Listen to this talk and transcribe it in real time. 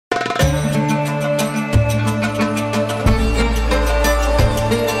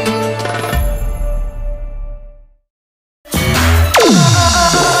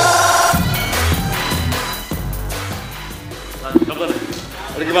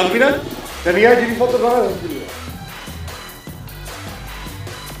মানবি না? নিয়ে আয় জিনিসপত্র ধরা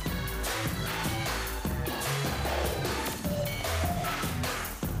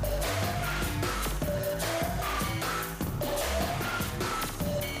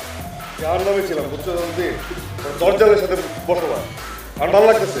যার নামে ছিলাম বুঝছো দরজালের সাথে বসবাস আর ভালো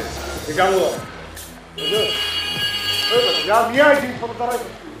লাগতেছে জানলো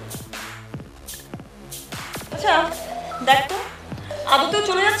আচ্ছা দেখ তো আদতেও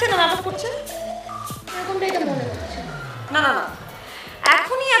চলে যাচ্ছে না নাটক করছে? এরকমটাই তো মনে হচ্ছে। না না না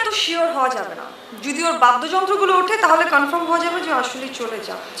এখনই এত শিওর হওয়া যাবে না। যদি ওর বাদ্যযন্ত্রগুলো ওঠে তাহলে কনফার্ম হওয়া যাবে যে আসলে চলে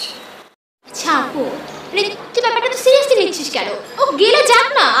যাচ্ছে। আচ্ছা আপু, মানে তুই ব্যাপারটা তো সিরিয়াসলি নিচ্ছিস কেন? ও গেলে যাক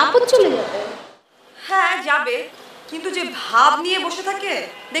না, আপু চলে যাবে। হ্যাঁ যাবে, কিন্তু যে ভাব নিয়ে বসে থাকে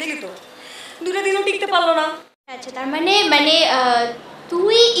দেখলি তো, দুটো দিনও টিকতে পারলো না। আচ্ছা তার মানে মানে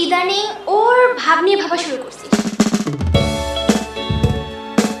তুই ইদানিং ওর ভাব নিয়ে ভাবা শুরু করছিস।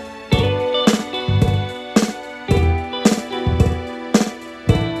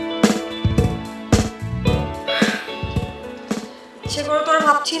 ইচ্ছে করে তোর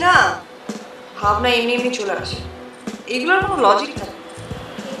ভাবছি না, ভাবনা এমনি এমনি চলে আসে, এগুলোর কোনো লজিক থাকে,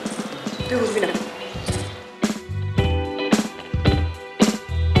 তুই বুঝবি না।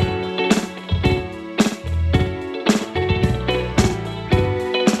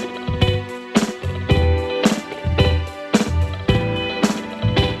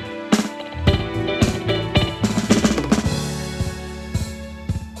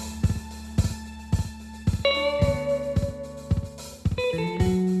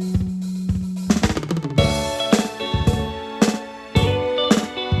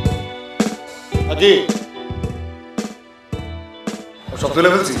 সব তুলে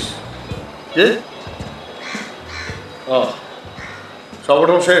ফেলছিস? কে? সব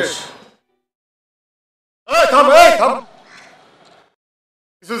ওঠানো শেষ? থাম থাম,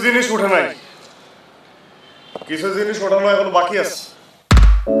 কিছু জিনিস ওঠে নাই, কিছু জিনিস ওঠানো এখন বাকি আছে।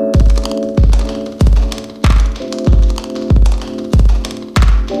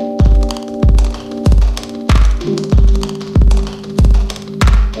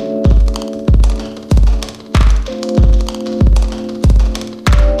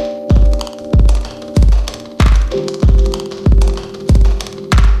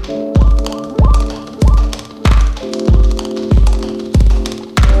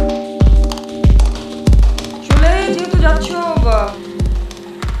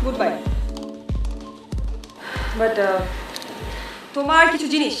 বাট তোমার কিছু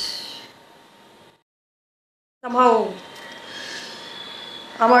জিনিস somehow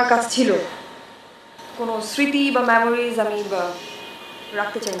আমার কাছে ছিল, কোনো স্মৃতি বা মেমোরিজ আমি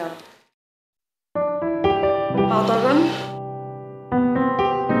রাখতে চাই না। আওতারগান,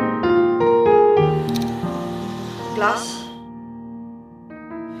 গ্লাস,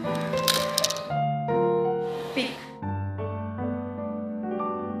 পিক,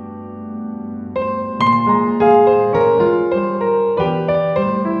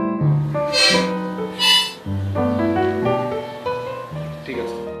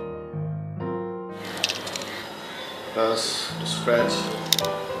 স্ক্র্যাচ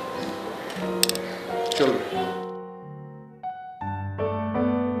চলবে।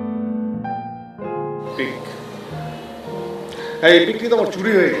 পিক, হ্যাঁ এই পিকটি তো আমার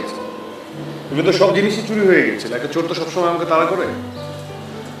চুরি হয়ে গেছে। তুমি তো সব জিনিসই চুরি হয়ে গেছিল, একটা চোর তো সবসময় আমাকে তাড়া করে।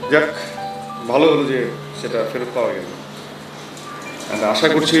 যাক ভালো হলো যে সেটা ফেরত পাওয়া গেল। আশা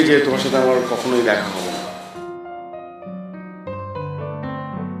করছি যে তোমার সাথে আমার কখনোই দেখা হবে না।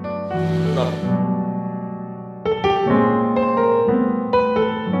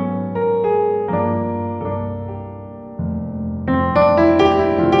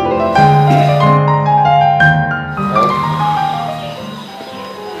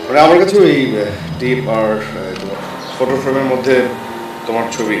 আমার কাছে ওই টিপ আর ফটো ফ্রেমের মধ্যে তোমার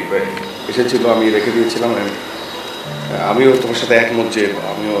ছবি এসেছিল, আমি রেখে দিয়েছিলাম। আমিও তোমার সাথে একমত যে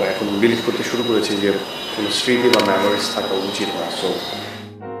আমিও এখন বিলিভ করতে শুরু করেছি যে কোনো স্মৃতি বা মেমোরিজ থাকা উচিত না। সো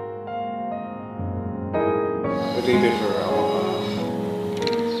এটাই বেটার আমার।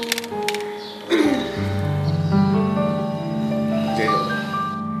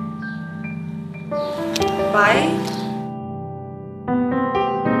 বাই।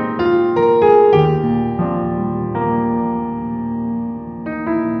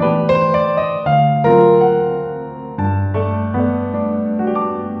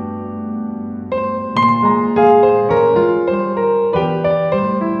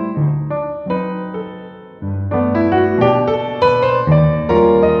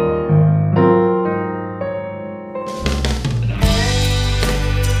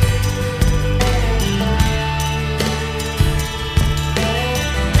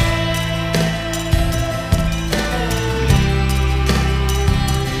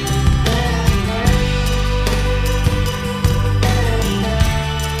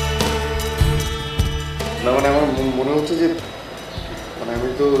 আমি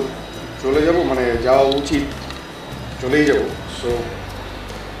তো চলে যাব, মানে যাওয়া উচিত, চলেই যাব। সো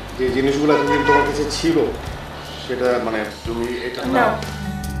যে জিনিসগুলো এতদিন তোমার কাছে ছিল সেটা মানে তুমি এটা না।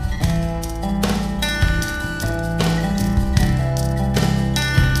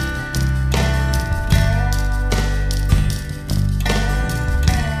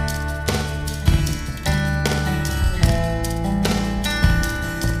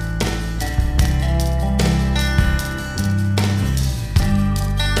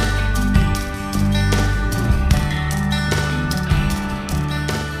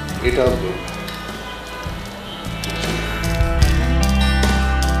 এটা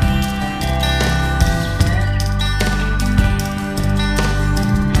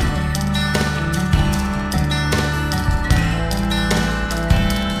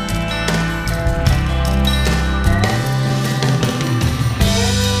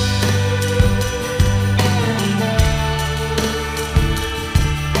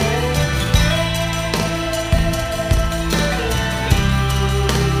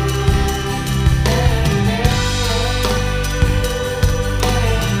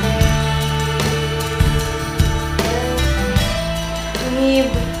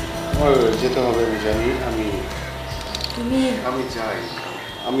যেতে হবে, আমি জানি। আমি চাই,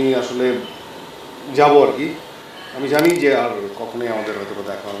 আমি আসলে যাব আর কি। আমি জানি যে আর কখনোই আমাদের হয়তো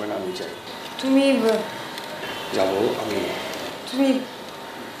দেখা হবে না। আমি চাই তুমি যাব। তুমি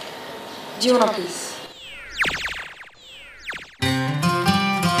যেও না প্লিজ।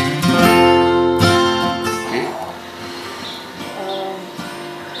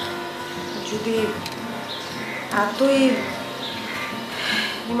 যদি এতই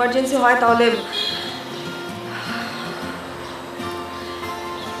ইমার্জেন্সি হয় তাহলে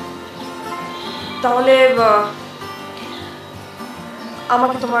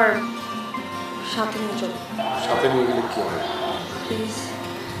আমাকে তোমার সাথে নিয়ে চলো। সাথে নিয়ে গেলে কি হবে? প্লিজ।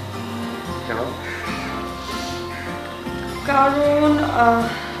 কেন? কারণ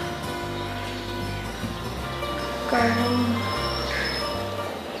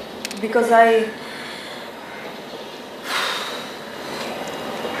বিকজ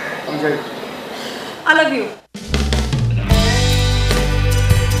I love you.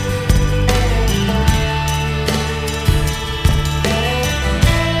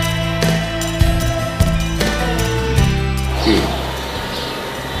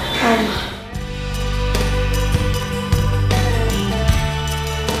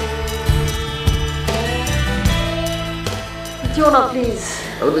 যেও না প্লিজ।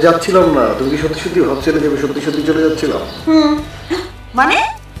 আমি তো যাচ্ছিলাম না। তুমি কি সত্যি সত্যি ভাবছিলে যে আমি সত্যি সত্যি চলে যাচ্ছিলাম?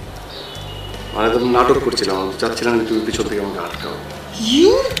 মানে তো নাটক করছিলাম। আমি চাচ্ছিলাম তুমি পিছন থেকে আমাকে আটকাও।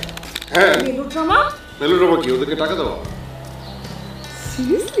 হ্যাঁ, মেলোড্রামা কি? ওদেরকে টাকা দেওয়া?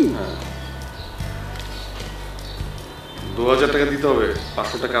 সিরিয়াসলি? হ্যাঁ, 2000 টাকা দিতে হবে।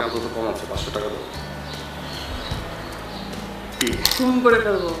 500 টাকা আপাতত কম আছে, 500 টাকা দাও। ফোন করে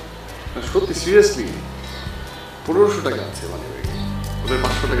ফেলবো। সত্যি সিরিয়াসলি 1500 টাকা আছে, মানে ওদের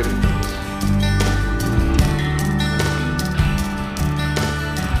 500 টাকা দিতে হবে।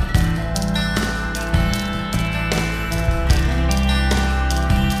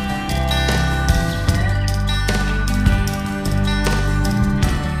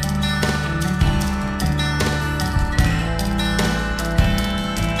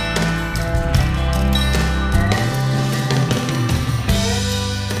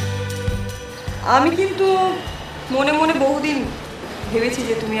 আমি কিন্তু মনে মনে বহুদিন ভেবেছি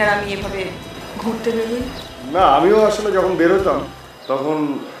যে তুমি আর আমি এভাবে ঘুরতে বেরোই। না, আমিও আসলে যখন বেরোতাম তখন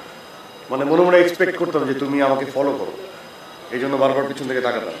মানে মনে মনে এক্সপেক্ট করতাম যে তুমি আমাকে ফলো করো। এই জন্য বারবার পিছন থেকে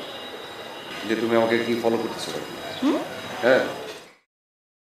তাকাতাম যে তুমি আমাকে কি ফলো করতেছো। হ্যাঁ,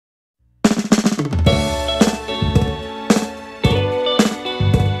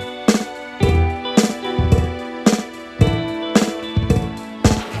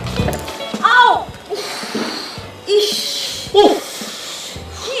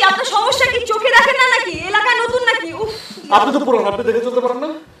 আপনি তো পুরো আপনি দেখে চলতে পারেন না।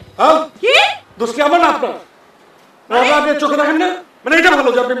 হ্যাঁ, কি দোষ কি আমার না আপনার? আপনি চোখে দেখেন না? মানে এটা ভালো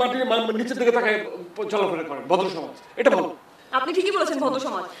যে আপনি মাটির নিচের দিকে তাকায় চলাফেরা করেন, ভদ্র সমাজ। এটা ভালো। আপনি ঠিকই বলেছেন, ভদ্র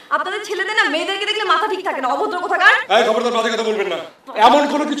সমাজ। আপনাদের ছেলেদের না মেয়েদেরকে দেখলে মাথা ঠিক থাকে না, অভদ্র কোথাকার। এই খবরদার বাজে কথা বলবেন না। এমন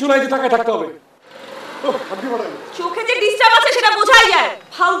কোনো কিছু নাই যে তাকায় থাকতে হবে। আপনি বলেন, চোখে যে ডিস্টার্ব আছে সেটা বোঝাই যায়।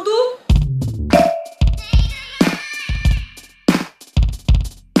 ফালতু।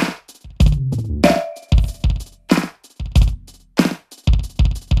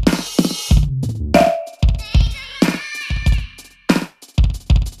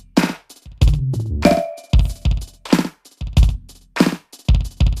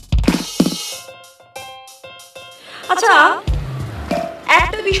 আচ্ছা,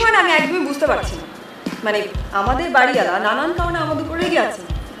 একটা বিষয় না আমি একদমই বুঝতে পারছি না, মানে আমাদের বাড়িওয়ালা নানান কারণে আমাদের উপরে রেগে আছে।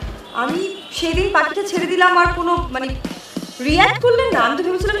 আমি সেদিন পাখিটা ছেড়ে দিলাম আর কোনো মানে রিয়্যাক্ট করলেন না। আমি তো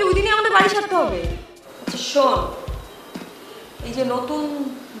ভেবেছিলাম যে ওই দিনই আমাদের বাড়ি ছাড়তে হবে। আচ্ছা শোন, এই যে নতুন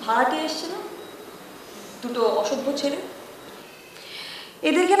ভাড়াটে এসছে না, দুটো অসভ্য ছেলে,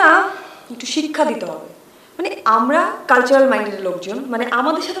 এদেরকে না একটু শিক্ষা দিতে হবে। মানে আমরা কালচারাল মাইন্ডের লোকজন, মানে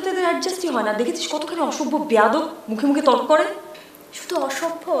আমাদের সাথে তো এদের অ্যাডজাস্টই হয় না। দেখেছিস কতখানি অসভ্য বেয়াদব, মুখে মুখে তর্ক করে। শুধু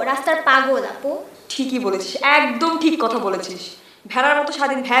অসভ্য, রাস্তার পাগল আপু। ঠিকই বলেছিস, একদম ঠিক কথা বলেছিস। ভেড়ার মতো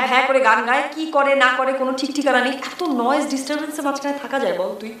সারাদিন ভ্যা ভ্যা করে গান গায়, কি করে না করে কোনো ঠিক ঠিকানা নেই। এত নয়েজ ডিস্টারবেন্সের মাঝখানে থাকা যায়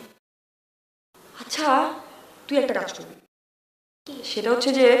বল তুই? আচ্ছা তুই একটা কাজ করবি, সেটা হচ্ছে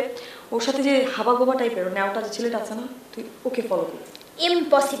যে ওর সাথে যে হাবা গোবা টাইপের নেওয়াটা যে ছেলেটা আছে না, তুই ওকে ফলো করবি।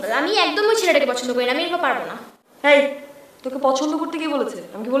 ইম্পসিবল, আমি একদম ওই ছেলেটাকে পছন্দ করি না, আমি এরকম পারবো না। এই তোকে পছন্দ করতে কে বলেছে?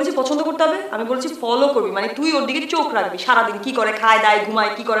 আমি কি বলেছি পছন্দ করতে হবে? আমি বলেছি ফলো করবি, মানে তুই ওর দিকে চোখ রাখবি সারাদিন, কি করে, খায় দায়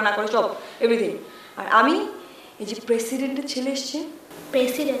ঘুমায়, কি করে না করে, সব এভরিথিং। আর আমি এই যে প্রেসিডেন্টের ছেলে এসছে,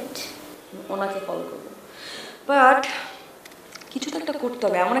 প্রেসিডেন্ট, ওনাকে ফলো করবো। বাট কিছু তো একটা করতে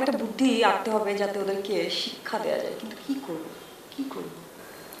হবে, এমন একটা বুদ্ধি আঁকতে হবে যাতে ওদেরকে শিক্ষা দেওয়া যায়। কিন্তু কি করবো, কি করবো?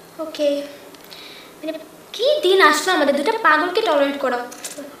 ওকে, মানে কি দিন আসলো আমাদের, দুটো পাগলকে টলারেট করা।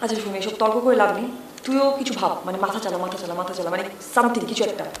 আচ্ছা শুনে, এসব তর্ক করে লাভ নেই, তুইও কিছু ভাব, মানে মাথা চালা মাথা চালা মাথা চালা, মানে সামথিং কিছু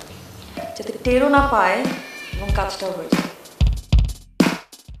একটা, যাতে টেরও না পায় এবং কাজটাও হয়ে যায়।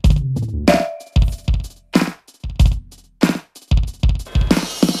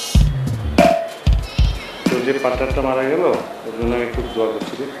 তো যে পার্টনারটা মারা গেল ওর জন্য আমি খুব দোয়া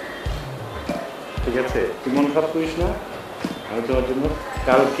করছি রে। ঠিক আছে, তুই মন খারাপ করিস না, আমি তোমার জন্য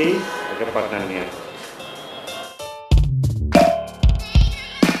কালকেই একটা পার্টনার নিয়ে আসবো।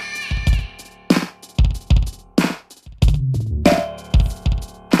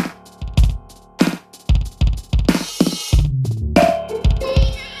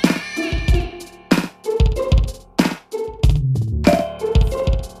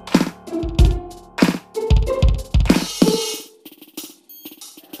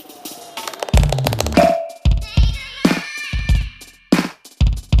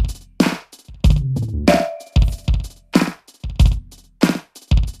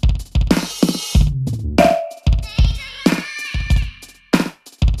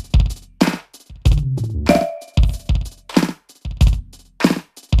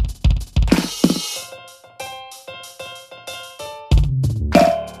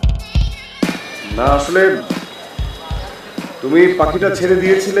 না আসলে তুমি পাখিটা ছেড়ে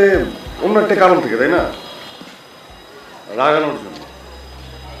দিয়েছিলে অন্য একটা কারণ থেকে, তাই না? রাগানোর জন্য।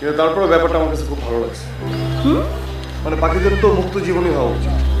 কিন্তু তারপরে ব্যাপারটা আমার কাছে খুব ভালো লাগছে। মানে পাখিদের তো মুক্ত জীবনই হওয়া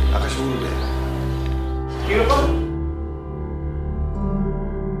উচিত, আকাশে উড়বে। কিরকম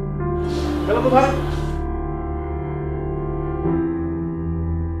গেল কোথায়?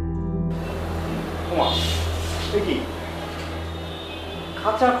 কি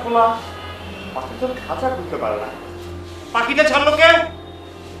খাঁচা খোলা, পাখি তো খাঁচা খুলতে পারে না। পাখিটা ছাড়লো কে?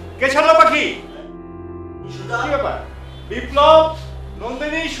 কে ছাড়লো পাখি? কি ব্যাপার? বিপ্লব,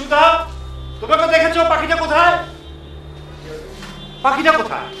 নন্দিনী, সুধা, তোমরা তো দেখেছো পাখিটা কোথায়? পাখিটা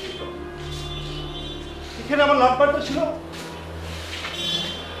কোথায়? এখানে আমার লাভ বার্তা ছিল।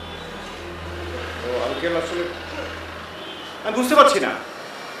 ও আঙ্কেল, আসলে আমি বুঝতে পারছি না,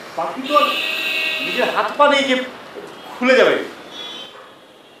 পাখি তো নিজের হাত পা নেই যে খুলে যাবে।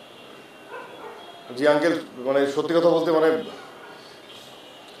 জি আঙ্কেল, মানে সত্যি কথা বলতে মানে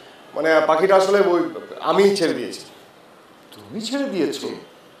মানে পাখিটা আসলে ওই আমি ছেড়ে দিয়েছি। তুমি ছেড়ে দিয়েছো?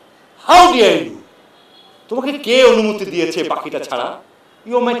 How deer you! তোমাকে কে অনুমতি দিয়েছে পাখিটা ছাড়া?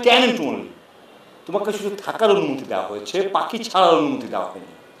 You R my talent only. তোমাকে শুধু থাকার অনুমতি দেওয়া হয়েছে, পাখি ছাড়ার অনুমতি দেওয়া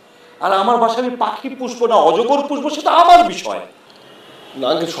হয়নি। আর আমার বাসায় আমি পাখি পুষবো না অজগর পুষবো সেটা আমার বিষয়। না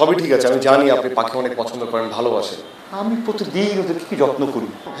আঙ্কেল, সবই ঠিক আছে, আমি জানি আপনি পাখি অনেক পছন্দ করেন, ভালোবাসেন। আমি প্রতিদিন ওদেরকে কি যত্ন করি।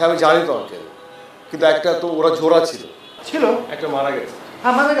 হ্যাঁ আমি জানি তো আঙ্কেল, কিন্তু একটা তো ওরা জোড়া ছিল, ছিল একটা মারা গেছে।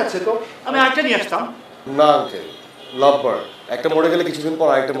 হ্যাঁ মারা গেছে, তো আমি আরেকটা নিয়ে আসতাম। না আঙ্কেল, লাভ বার্ড একটা মরে গেলে কিছুদিন পর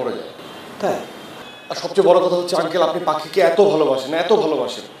আরেকটা মরে যায়। তাই? আর সবচেয়ে বড় কথা হচ্ছে আঙ্কেল, আপনি পাখিকে এত ভালোবাসেন, এত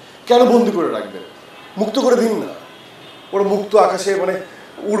ভালোবাসেন, কেন বন্দি করে রাখবেন? মুক্ত করে দিন না, ওরা মুক্ত আকাশে মানে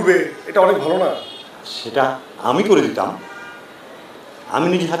উড়বে, এটা অনেক ভালো না? সেটা আমি করে দিতাম, আমি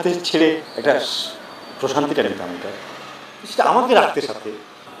নিজের হাতে ছেড়ে একটা প্রশান্তিটা নিতাম। এটা সেটা আমাকে রাখতে সাথে।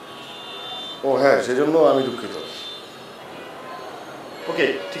 ও হ্যাঁ, সেজন্য আমি দুঃখিত। ওকে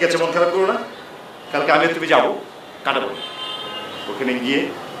ঠিক আছে, মন খারাপ করো না। কালকে আমি তুমি যাবো কাটাবো, ওখানে গিয়ে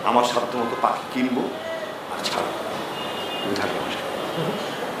আমার সাধ্য মতো পাখি কিনবো আর ছাড়বো। তুমি থাকবে আমার সাথে,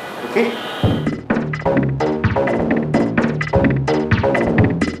 ওকে?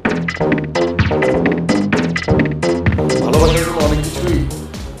 ভালোবাসার জন্য অনেক কিছুই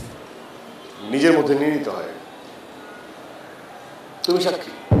নিজের মধ্যে নিয়ে নিতে হয়। তুমি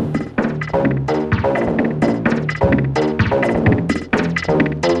সাক্ষী।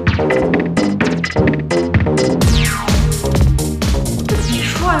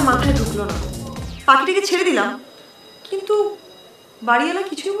 আর মাথায় ঢুকলো না। পাখিটাকে ছেড়ে দিলাম, কিন্তু বাড়িওয়ালা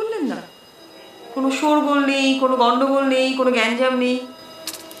কিছুই বললেন না। কোনো শোরগোল নেই, কোনো গন্ডগোল নেই, কোনো গ্যাঞ্জাম নেই।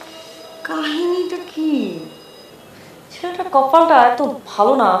 কাহিনীটা কি? ছেলেটার কপালটা এত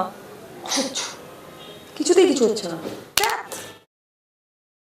ভালো না, অসহ্য। কিছুতেই কিছু হচ্ছে না।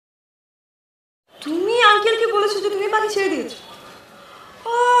 তুমি আঙ্কেলকে বলেছো যে তুমি পাখি ছেড়ে দিয়েছো?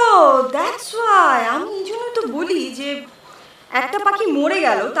 ও দ্যাটস ওয়াই। আমি এই জন্য তো বলি যে একটা পাখি মরে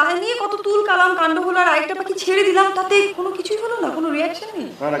গেল, তাই নিয়ে কত তুল কালাম কাণ্ড হলো, আর আরেকটা পাখি ছেড়ে দিলাম, তাতে কোনো কিছুই হলো না, কোনো রিয়াকশন নেই।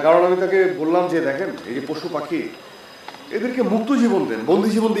 না, কারণ আমি তাকে বললাম যে দেখেন, এই যে পশু পাখি, এদেরকে মুক্ত জীবন দেন, বন্দি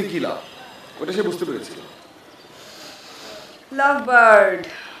জীবন দিয়ে কি লাভ, ওটা সে বুঝতে পেরেছিল। লাভ বার্ড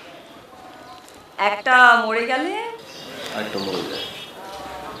একটা মরে গেলে আরেকটা মরে যায়।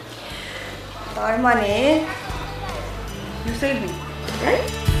 তার মানে ইউ সেভ মি, রাইট?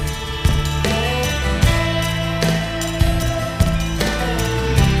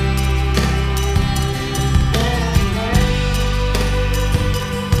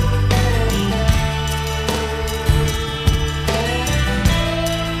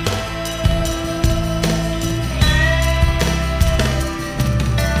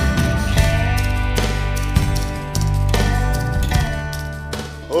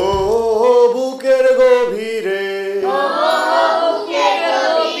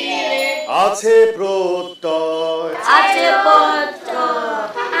 আছে প্রত্যয়, আছে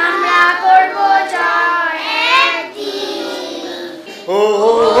প্রত্যয়, আমরা করব জয় একদিন। ও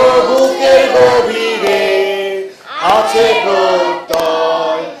বুকের গভীরে আছে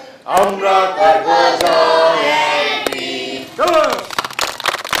প্রত্যয়, আমরা করব জয় একদিন।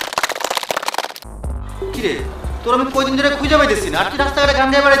 কিরে, তোর আমি কয়দিন ধরে খুঁজে পাইতেছি না, আর কি রাস্তাঘাটে গান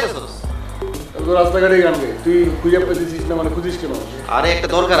দিয়ে বেড়াইতেছস? তো রাস্তাঘাটে গান গে, তুই খুঁজে পেয়েছিস না, মানে খুঁজিস কেন? আরে একটা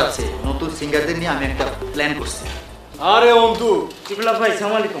দরকার আছে, নতুন সিঙ্গারদের নিয়ে আমি একটা প্ল্যান করছি। আরে অন্তু, বিপ্লব ভাই,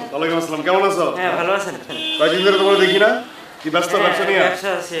 সালাম আলাইকুম। ওয়ালাইকুম আসসালাম, কেমন আছো? হ্যাঁ, ভালো আছেন? কয়েকদিন ধরে তোমার দেখি না, কি ব্যস্ত ব্যবসা নিয়ে?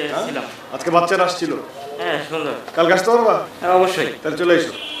 ব্যবসা ছিলাম। আজকে বাচ্চারা আসছিল। হ্যাঁ, সুন্দর। কালকে আসতে পারবা? হ্যাঁ, অবশ্যই। তাহলে চলে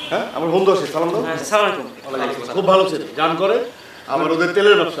এসো। হ্যাঁ, আমার বন্ধু আছে, সালাম দাও। সালাম আলাইকুম। খুব ভালো ছেলে, গান করে, আমার ওদের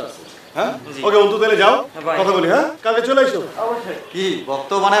তেলের ব্যবসা আছে। হ্যাঁ, ওকে অন্তু, তাহলে যাও, কথা বলি। হ্যাঁ, কালকে চলে এসো। অবশ্যই। কি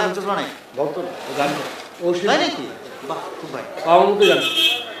বক্তব্য বানায় ফেলছিস না? ভক্ত গান করে, ও তাই নাকি? বাহ, খুব ভাই। আমার মধ্যে গান।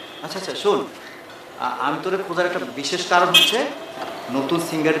 আচ্ছা আচ্ছা, শোন, আমি তোরে খোঁজার একটা বিশেষ কারণ হচ্ছে, নতুন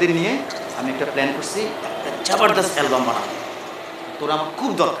সিঙ্গারদের নিয়ে আমি একটা প্ল্যান করছি, একটা জবরদস্ত অ্যালবাম বানাবো। তোর আমার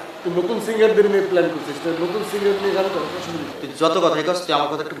খুব দরকার। তুই নতুন সিঙ্গারদের নিয়ে প্ল্যান করছিস, নতুন সিঙ্গার নিয়ে গান করো। তুই যত কথাই কর, তুই আমার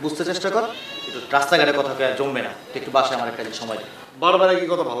কথা একটু বুঝতে চেষ্টা কর। একটু রাস্তাঘাটে কথা কয়ে জমবে না, তুই একটু বাসায় আমার একটা সময় দে। বারবার একই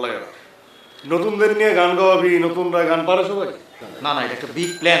কথা ভালো লাগে না। নতুনদের নিয়ে গান গাওয়াবি, নতুনরা গান পারে সবাই। না না, এটা একটা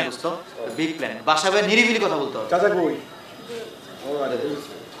বিগ প্ল্যান, বুঝতো? বিগ প্ল্যান, বাসায় নিরিবিলি কথা বলতে হবে। চাচা কই?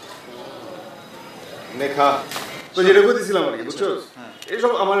 নেখা তো যেটা বলতেছিলাম আর কি, বুঝছো?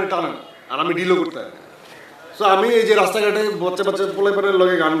 এইসব আমার টানে না, আর আমি ডিলও করতে পারি না। সো আমি এই যে রাস্তাঘাটে বাচ্চা বাচ্চা পোলাপানের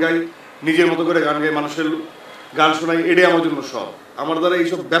লগে গান গাই, নিজের মতো করে গান গাই, মানুষের গান শোনাই, এটাই আমার জন্য সব। আমার দ্বারা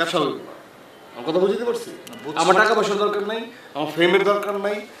এইসব ব্যবসা হইব না। আমার কথা বুঝতে পারছি? আমার টাকা পয়সার দরকার নাই, আমার ফেমের দরকার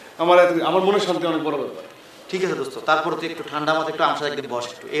নাই, আমার মনের শান্তি অনেক বড় ব্যাপার। ঠিক আছে দোস্ত, তারপর তুই একটু ঠান্ডা মাথায় একটু আমার সাথে একদিন বস।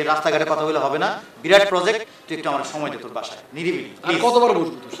 একটু এই রাস্তাঘাটে কথা বলে হবে না, বিরাট প্রজেক্ট, তুই একটু আমার সময় দে তোর বাসায় নিরিবিলি। আর কতবার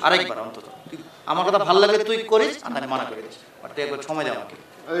বসবো? আরেকবার অন্তত। তুই আমার কথা ভালো লাগলে তুই করিস, আর আমি মানা করে দিস, আর তুই একবার সময় দে আমাকে।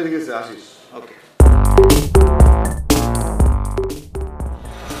 ঠিক আছে, আসিস। ওকে।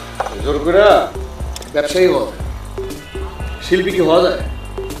 জোর করে ব্যবসায়ী হওয়া যায়, শিল্পী কি হওয়া যায়?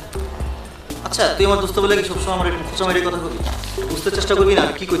 আচ্ছা, তুই আমার দোস্ত বলে কি সবসময় আমার একটু খোঁচা মেরে কথা বলবি? বুঝতে চেষ্টা করবি না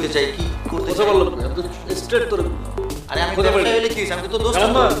আমি কি করতে চাই, কি করতে চাই। স্ট্রেট তোর। আরে আমি ব্যবসায়ী হলে কি হইছে? আমি তো তোর দোস্ত,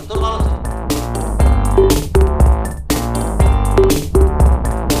 তোর ভালো আছে।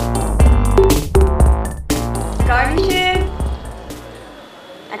 গার্নিশে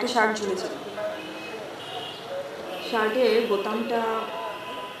একটা শার্ট ঝুলেছিল, শার্টের বোতামটা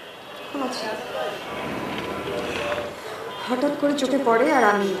খোলা ছিল। হঠাৎ করে চোখে পড়ে, আর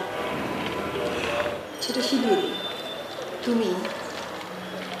আমি সেটা শিখিয়ে দিই। তুমি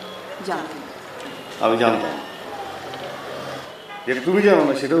জানতে? আমি জানতাম। যেটা তুমি জানো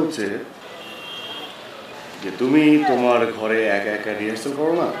না সেটা হচ্ছে যে তুমি তোমার ঘরে একা একা রিহার্সাল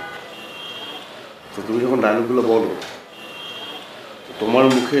করো না, তো তুমি যখন ডায়লগগুলো বলো, তোমার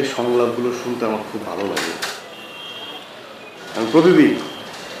মুখে সংলাপগুলো শুনতে আমার খুব ভালো লাগে। আমি প্রতিদিন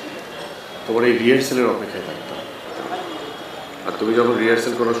তোমার এই রিহার্সালের অপেক্ষায় থাকতাম, আর তুমি যখন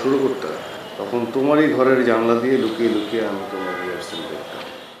রিহার্সাল করা শুরু করতে, তখন তোমারই ঘরের জানলা দিয়ে লুকিয়ে লুকিয়ে আমি তোমার রিহার্সাল দেখতাম।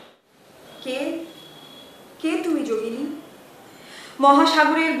 কে যোগিনী,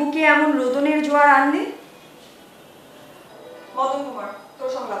 মহাসাগরের বুকে এমন রোদনের জোয়ার আনলে? মদন কুমার, তোর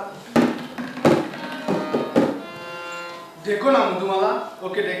সংলাপ। দেখো না মধুমালা,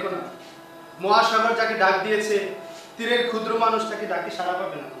 ওকে দেখো না। মহাসাগর যাকে ডাক দিয়েছে, তীরের ক্ষুদ্র মানুষ তাকে ডাকে সাড়া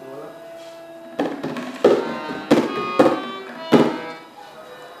পাবে না মধুমালা।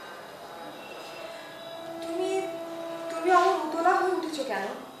 তুমি তুমি অমন উতলা হয়ে উঠেছো কেন?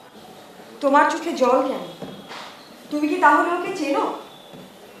 তোমার চোখে জল কেন? তুমি কি তাহলে ওকে চেনো?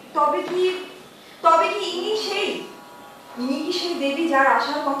 তবে কি ইনি কি সেই দেবী যার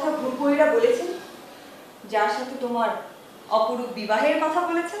আসার কথা ভূপতিরা বলেছেন, যার সাথে তোমার অপরূপ বিবাহের কথা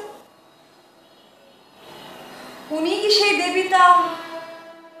বলেছেন? উনি কি সেই দেবী?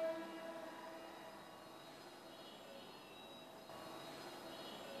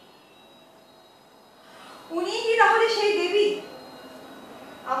 উনি কি তাহলে সেই দেবী?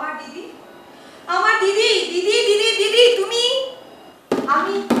 আমার দিদি, আমার দিদি দিদি দিদি দিদি তুমি।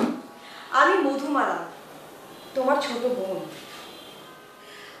 আমি মধুমালা, তোমার ছোট বোন।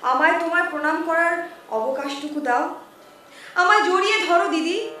 আমায় তোমার প্রণাম করার অবকাশটুকু দাও। আমায় জড়িয়ে ধরো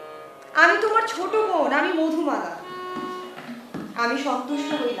দিদি। আমি তোমার ছোট বোন, আমি মধুমালা। আমি সন্তুষ্ট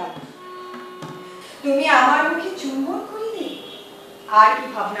হইলাম। তুমি আমার মুখে চুম্বন করিলে আর কি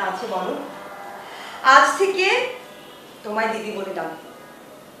ভাবনা আছে বলো? আজ থেকে তোমায় দিদি বলে ডাক।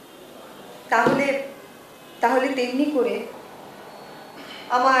 তাহলে তেমনি করে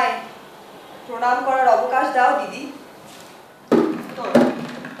আমায় প্রণাম করার অবকাশ দাও দিদি।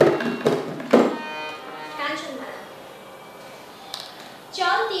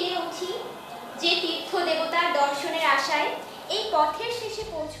 চল তীরে উঠি, যে তীর্থ দেবতার দর্শনের আশায় এই পথের শেষে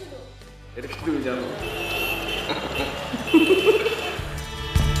পৌঁছলো। এটা কি তুমি জানো?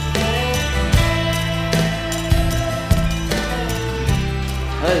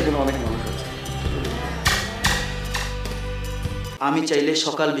 হ্যাঁ, এখানে অনেক মানুষ আছে। আমি চাইলে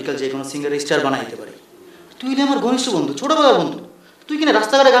সকাল বিকাল যে কোনো সিঙ্গার স্টার বানাইতে পারি। তুই হলে আমার ঘনিষ্ঠ বন্ধু, ছোটবেলার বন্ধু। তুই কিনা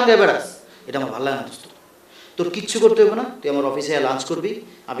রাস্তাঘাটে গান গায়ে বেড়াস, এটা আমার ভালো লাগে না দোস্ত। তোর কিচ্ছু করতে হবে না, তুই আমার অফিসে লাঞ্চ করবি,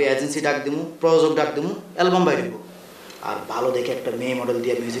 আমি এজেন্সি ডাক দিমু, প্রযোজক ডাক দিমু, অ্যালবাম বাইরে দেবো। আর ভালো দেখে একটা মেয়ে মডেল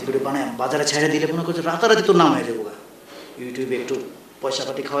দিয়ে মিউজিক ভিডিও বানায় বাজারে ছেড়ে দিলে মনে করছে রাতারাতি তোর নাম হয়ে যাবো। ইউটিউবে একটু পয়সা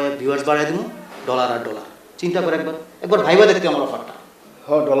পাতি খাওয়ায় ভিউয়ার্স বাড়াই দিমু, ডলার আর ডলার। চিন্তা করে একবার ভাইবা দেখতে আমার অফারটা।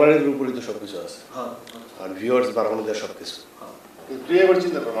 হ্যাঁ, ডলারের উপরই তো সব কিছু আছে। হ্যাঁ, আর ভিউয়ার্স বাড়ানো দেয় সব কিছু। তুই এবার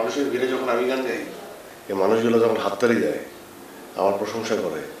চিন্তা কর, মানুষের ভিড়ে যখন আমি গান গাই, এই মানুষগুলো যখন হাততালি দেয়, আমার প্রশংসা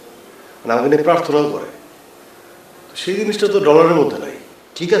করে, মানে আমাকে নিয়ে প্রার্থনাও করে, সেই জিনিসটা তো ডলারের মধ্যে নাই।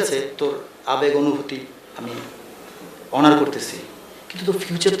 ঠিক আছে, তোর আবেগ অনুভূতি আমি অনার করতেছি, কিন্তু তোর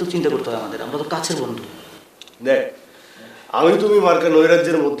ফিউচার তো চিন্তা করতে হয় আমাদের। আমরা তো কাছের বন্ধু। দেখ, আমি তুমি মার্কা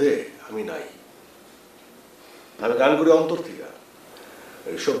নৈরাজ্যের মধ্যে আমি নাই। আমি গান করি অন্তর থেকে।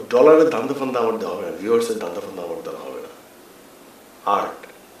 এইসব ডলারের ধান্দা ফান্দা আমার দেওয়া হবে না, ভিউয়ার্সের ধান্দা ফান্দা আমার দেওয়া হবে না। আর্ট,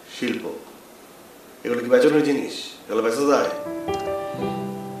 শিল্প, এগুলো কি বেচনের জিনিস? এগুলো বেচা যায়?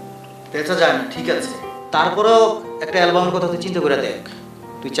 বেচা যায় না, ঠিক আছে। তারপরেও একটা অ্যালবামের কথা তুই চিন্তা করে দেখ।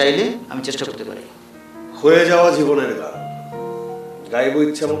 তুই চাইলে আমি চেষ্টা করতে পারি। হয়ে যাওয়া জীবনের গান গাইবো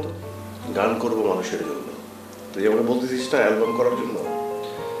ইচ্ছা মতো, গান করবো মানুষের জন্য। তুই আমাকে বলতেছিস না অ্যালবাম করার জন্য,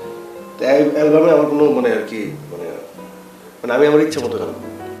 অ্যালবামে আমার কোনো মানে আর কি মানে আমি আমার ইচ্ছা মতো গান করবো।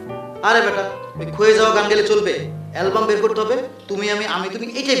 আরে বেটা, ওই ক্ষয়ে যাওয়া গান গেলে চলবে? অ্যালবাম বের করতে হবে, তুমি আমি তুমি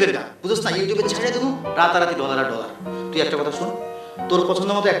এই টাইপের গান, বুঝছ না? ইউটিউবে ছেড়ে দেবো, রাতারাতি ডলার আর ডলার। তুই একটা কথা শোন, তোর পছন্দ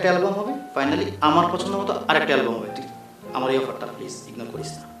মতো একটা অ্যালবাম হবে, ফাইনালি আমার পছন্দ মতো আরেকটা অ্যালবাম হবে। তুই আমার এই অফারটা প্লিজ ইগনোর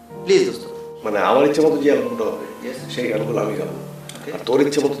করিস না, প্লিজ দোস্ত। মানে আমার ইচ্ছা মতো যে অ্যালবামটা হবে সেই গানগুলো আমি গাবো, আর তোর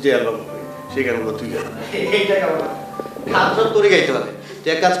ইচ্ছা মতো যে অ্যালবাম হবে সেই গানগুলো তুই গাবি। এইটা কেমন? গান সব তোরই গাইতে হবে। তুই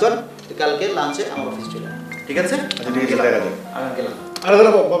এক কাজ কর, তুই কালকে লাঞ্চে আমার অফিস চলে আয়, ঠিক আছে? আচ্ছা, ঠিক আছে, দেখা যাবে। আমি গেলাম। আরে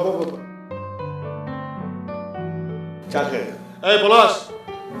দাঁড়া, চা খেয়ে এই পলাশ,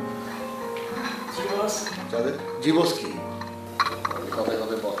 জীবস কি কথায়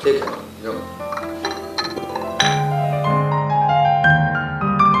কথায় বল। ঠিক আছে, যাও।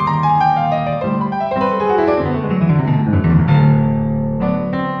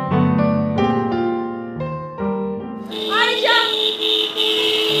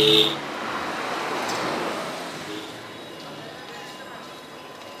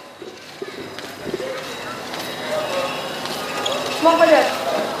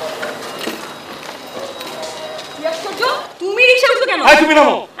 তুমি রিকশা উঠছো কেন? তুমি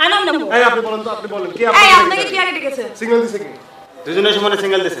নামো। নামো। আপনি বলেন তো, আপনি বলেন কে আপনাকে কি আগে ডেকেছে? সিগন্যাল দিছে কি? দুজনের সমানে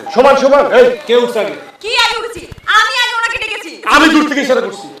সিঙ্গেল দিয়েছেন। সমান সমান। এই কে উঠছে আগে? কি আগে উঠেছি? আমি আগে ওনাকে ডেকেছি। আমি দূর থেকে ইশারা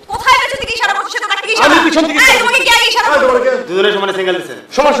করছি। কোথায় পেছন থেকে ইশারা করছো? সেটা তাকে ইশারা। আমি পিছন থেকে ইশারা। তোমাকে কি আগে ইশারা করছো? দুজনের সমানে সিঙ্গেল দিয়েছেন।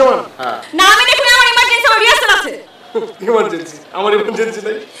 সমান সমান। হ্যাঁ, না আমি দেখুন, আমার ইমার্জেন্সি, আমার রিহার্সাল আছে। ইমার্জেন্সি আমার ইমার্জেন্সি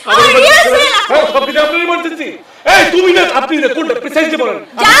নাই হ্যাঁ সব কিছু আপনার ইমার্জেন্সি এই তুমি না আপনি না কোনটা প্রিসাইজলি বলেন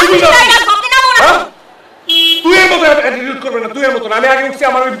তুমি না তুই এর মতো অ্যাটিটিউড করবে না তুই এর মতো আমি আগে উঠছি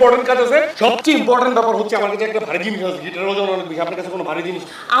আমার ইম্পর্টেন্ট কাজ আছে সবচেয়ে ইম্পর্টেন্ট ব্যাপার হচ্ছে আমার কাছে একটা ভারী জিনিস আছে গিটার বাজানো অনেক বেশি আপনার কাছে কোনো ভারী জিনিস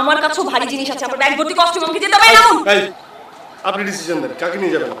আমার কাছেও ভারী জিনিস আছে আমার ব্যাগ ভর্তি কষ্ট আমাকে যেতে হবে নামুন এই আপনি ডিসিশন দেন কাকে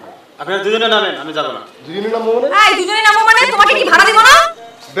নিয়ে যাবেন আপনারা দুজনে নামেন আমি যাব না দুজনে নামবো মানে এই দুজনে নামবো মানে তোমাকে কি ভাড়া দিব না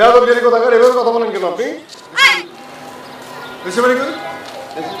বেয়াদব জেরি কথা কর এভাবে কথা বলেন কেন আপনি এই দেশে বাড়ি করি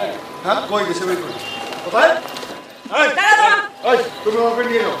হ্যাঁ কই দেশে বাড়ি করি কোথায় এই দাঁড়া এই তুমি আমাকে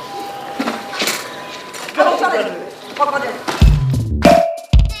নিয়ে নাও চলে পকড়া দে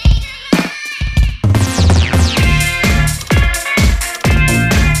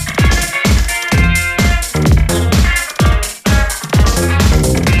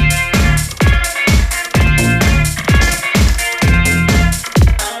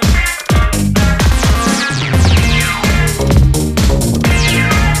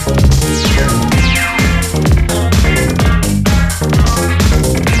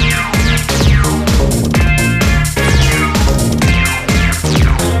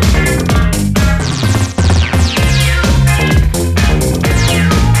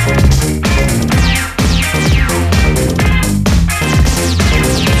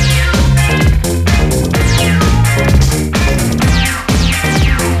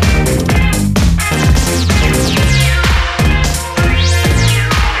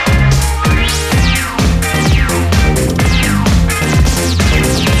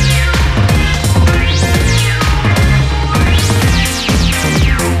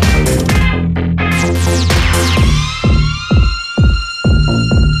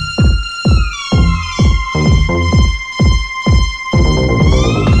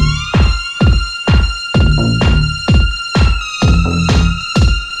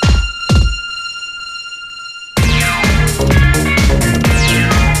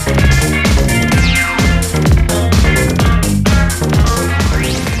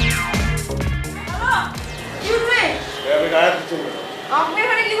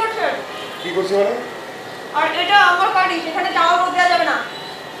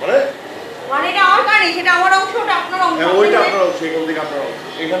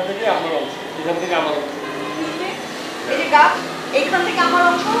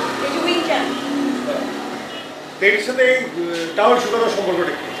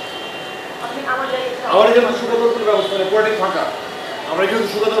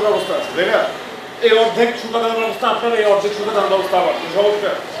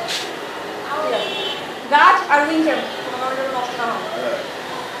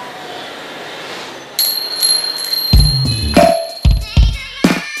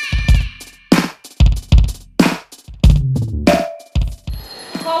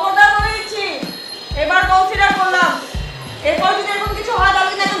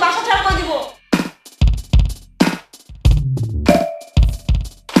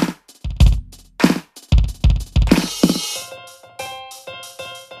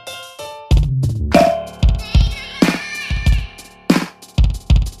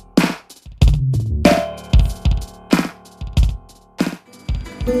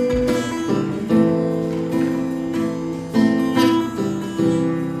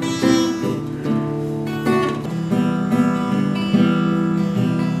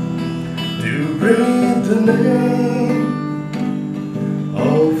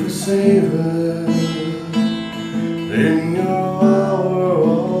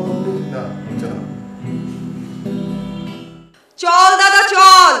চল দাদা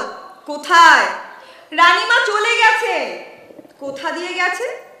চল কোথায় রানীমা চলে গেছে কোথা দিয়ে গেছে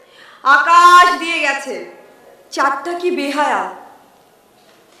আকাশ দিয়ে গেছে চারটা কি বেহায়া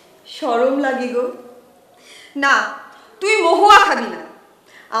শরম লাগে গো না তুই মহুয়া খাবি না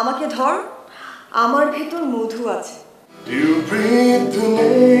আমাকে ধর আমার ভেতর মধু আছে Do you breathe the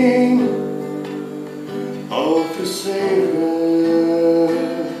name of the Savior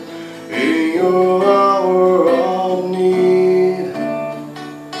in your hour of need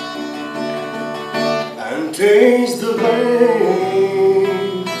and taste the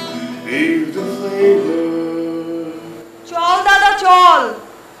pain, leave the flavor. চল দাদা চল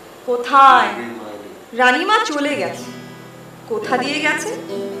কোথায় রানীমা চলে গেছে কোথা দিয়ে গেছে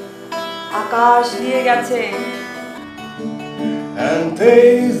আকাশ দিয়ে গেছে And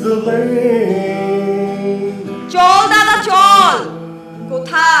taste the rain. চল দাদা চল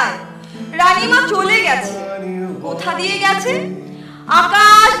কোথায় রানীমা চলে গেছে কোথা দিয়ে গেছে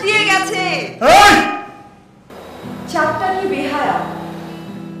আকাশ দিয়ে গেছে চারটা কি বেহায়া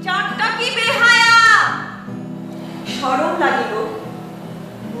চারটা কি বেহায়া শরম লাগে গো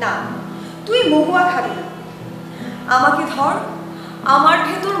না তুই মহুয়া খাবি না আমাকে ধর, আমার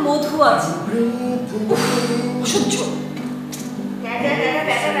ভেতর মধু আছে। অসহ্য।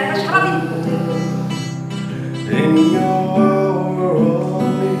 সারাদিন In your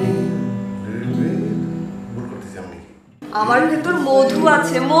army. ভুল করতেছি আমি নাকি? আমার ভেতর মধু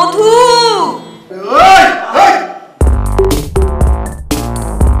আছে, মধু। এই, এই!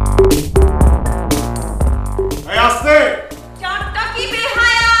 এই, আস্তে! চারটা কি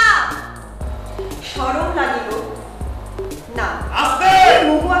বেহায়া, শরম লাগিল না? আস্তে!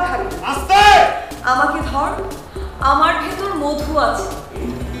 মহুয়া খাবি? আস্তে! আমাকে ধর, আমার ভেতর মধু আছে।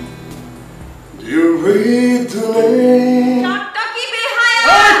 Do you read the name? চারটা কি বেহায়া।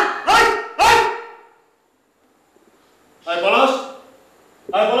 এই, এই! এই, পলাশ!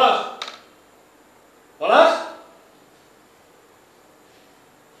 এই, পলাশ! পলাশ!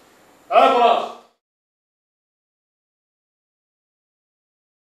 এই, পলাশ!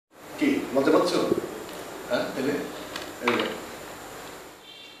 কি লজ্জা পাচ্ছ? হ্যাঁ, এলে? এলে।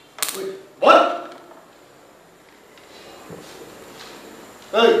 ওই, বল!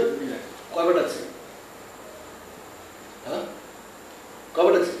 এই, কবে ডাকছি? হ্যাঁ? কবে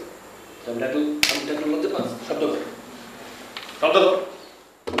ডাকছি? আমি ডাকলে লজ্জা পাচ্ছ? শব্দ কর। শব্দ কর।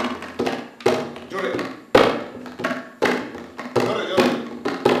 জোরে। জোরে, জোরে।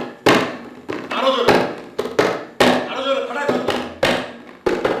 আরো জোরে। আরো জোরে, ফাটাই দাও।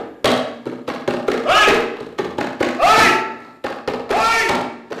 এই! এই! এই!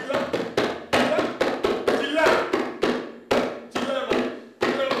 চিল্লা! চিল্লা! চিল্লা না।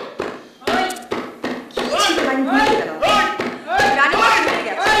 চিল্লা না। রানী ভুলে গেল। রানী ভুলে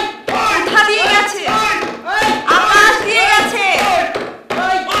গেছে। কোথা দিয়ে গেছে? আকাশ দিয়ে গেছে।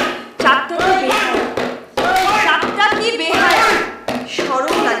 চারটা কি বেহায়া, চারটা কি বেহায়া,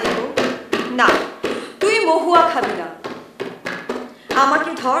 শরম লাগিল না? তুই মহুয়া খাবি না। আমাকে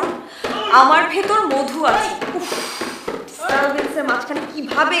ধর, আমার ভেতর মধু আছে। ডিস্টারবেন্সের মাঝখানে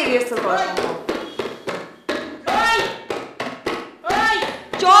কিভাবে রিহার্সাল করা সম্ভব?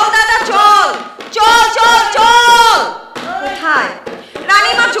 চল দাদা, চল চল চল চল। কোথায়?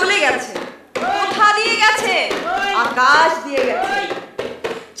 রানীমা চলে গেছে। কোথা দিয়ে গেছে? আকাশ দিয়ে গেছে।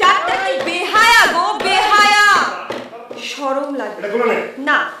 চারটা কি বেহায়া গো, বেহায়া, শরম লাগে এটা কোলে নে।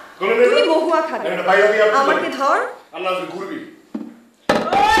 না? কোলে নে। তুই মহুয়া খাবি। এটা বাইরে দিয়ে আপনি আমাকে ধর। আল্লাহ ঘুরবি।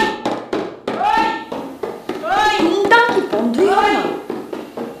 টুংটাং কি বন্ধই হয় না?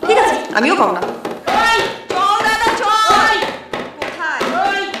 ঠিক আছে, আমিও কম না। চল দাদা, চল। কোথায়?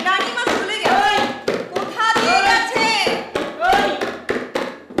 রানীমা চলে গেছে। কোথা দিয়ে গেছে?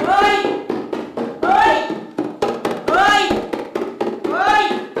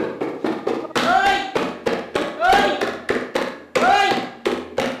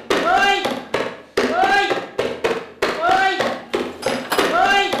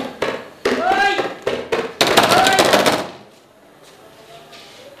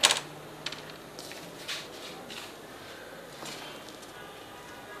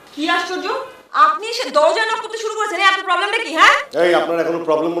 কি আশ্চর্য, আপনি এসে দরজা নক করতে শুরু করেছেন। আপনার প্রবলেমটা কি? হ্যাঁ, এই আপনার কোনো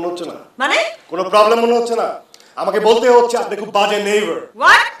প্রবলেম মনে হচ্ছে না? মানে কোনো প্রবলেম মনে হচ্ছে না? আমাকে বলতে হচ্ছে আপনি খুব বাজে নেইবার।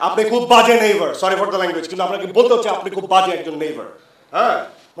 হোয়াট? আপনি খুব বাজে neighbour. Sorry for the language, কিন্তু আপনাকে বলতে হচ্ছে আপনি খুব বাজে একজন নেইবার। হ্যাঁ,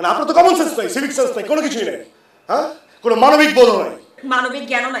 মানে আপনার তো কমন সেন্স নাই, সিভিক সেন্স নাই, কোনো কিছুই নাই। হ্যাঁ, কোনো মানবিক বোধ নাই। মানবিক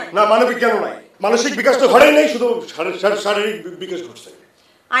জ্ঞানও নাই? না, মানবিক জ্ঞান নাই। মানসিক বিকাশ তো ঘটেই নেই, শুধু শারীরিক বিকাশ ঘটছে।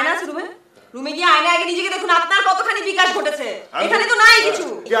 আয়না আছে রুমে? রুমে গিয়ে আয়না আগে নিজেকে দেখুন, আপনার কতখানি বিকাশ ঘটেছে। এখানে তো নাই কিছু।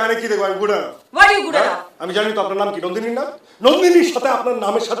 কি আয়না কি দেখবো? আমি গুড়া। What you good up? আমি জানি তো আপনার নাম কি, নন্দিনীর নাম। নন্দিনীর সাথে আপনার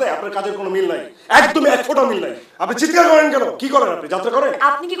নামের সাথে আপনার কাজের কোনো মিল নাই, একদমই এক ফোঁটা মিল নাই। আপনি চিৎকার করেন কেন? কি করেন আপনি? যাত্রা করেন?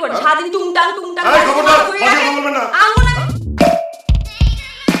 আপনি কি করেন? সারাদিন টুংটাং টুংটাং। এই খবরদার, বাজে কথা বলবেন না। আঙ্গুল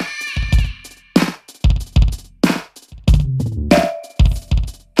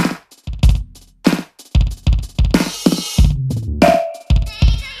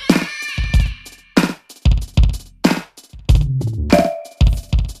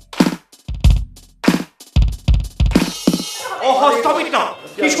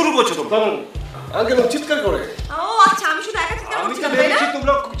কি শুরু করছো তোমরা? আঙ্কেল চিৎকার করে। ও আচ্ছা, আমি শুধু একা চিৎকার আমি তো করছিলাম, তাই না? ভেবেছি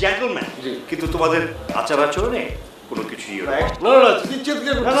তোমরা খুব জেন্টলম্যান, কিন্তু তোমাদের আচার আচরণে কোনো কিছুই না না,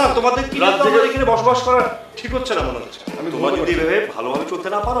 চিৎকার না না, তোমাদের কি আমাদের এখানে বসবাস করা ঠিক হচ্ছে না মনে হচ্ছে। আমি তোমরা যদি এভাবে ভালোভাবে চলতে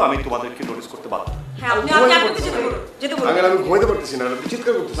না পারো, আমি তোমাদেরকে নোটিস করতে বাধ্য। হ্যাঁ, আপনি আপনাকে যেতে বলুন, যেতে বলুন। আঙ্কেল আমি ঘুমাইতে পারতেছি না, আপনি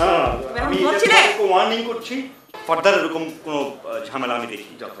চিৎকার করতেছেন। না না, এখন আমি ঘুমাচ্ছিলে? তোমাদেরকে ওয়ার্নিং করছি, ফার্দার এরকম কোনো ঝামেলা আমি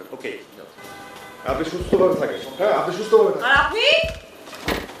দেখি। ওকে, আপনি সুস্থভাবে থাকেন। হ্যাঁ, আপনি সুস্থভাবে থাকেন। আর আপনি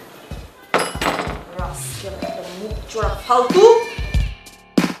রাস্কেল, একটা মুখ চোরা ফালতু।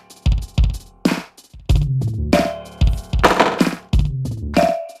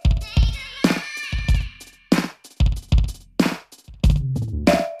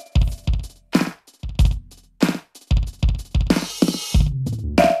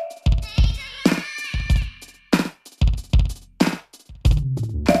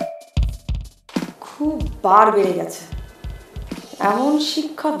 বার বেড়ে গেছে। এমন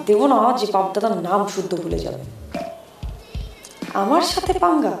শিক্ষা দেব না যে বাপদাদার নাম শুদ্ধ ভুলে যাবে। আমার সাথে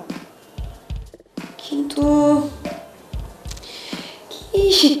পাঙ্গা, কিন্তু কি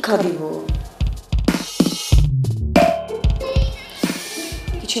শিক্ষা দিব?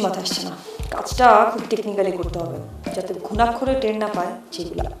 কিছুই মাথায় আসছে না। কাজটা খুব টেকনিক্যালি করতে হবে, যাতে ঘুণাক্ষরে টের না পায়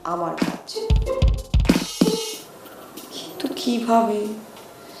যেগুলো আমার কাজ। কিন্তু কিভাবে?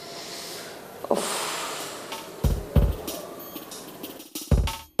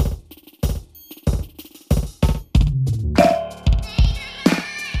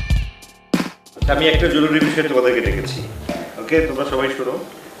 আমি একটা জরুরি বিষয়ে তোমাদেরকে ডেকেছি। ওকে, তোমরা সবাই শোনো।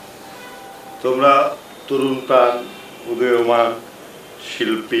 তোমরা তরুণ প্রাণ, উদীয়মান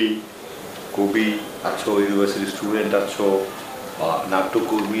শিল্পী, কবি আছো, ইউনিভার্সিটির স্টুডেন্ট আছো,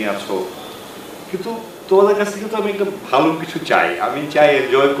 নাট্যকর্মী আছো, কিন্তু তোমাদের কাছ থেকে তো আমি একটা ভালো কিছু চাই। আমি চাই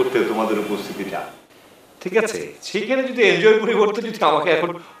এনজয় করতে তোমাদের উপস্থিতিটা, ঠিক আছে? সেখানে যদি এনজয় পরিবর্তে যদি আমাকে এখন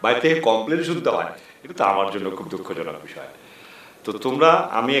বাইরে থেকে কমপ্লেন শুনতে হয়, এটা তো আমার জন্য খুব দুঃখজনক বিষয়। তো তোমরা,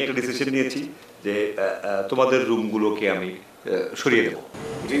 আমি একটা ডিসিশন নিয়েছি যে তোমাদের রুমগুলোকে আমি সরিয়ে দেবো।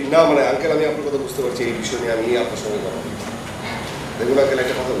 জি না, মানে আঙ্কেল আমি আপনার কথা বুঝতে পারছি। এই বিষয় নিয়ে আমি আপনার সঙ্গে কথা বলি। দেখুন আঙ্কেল,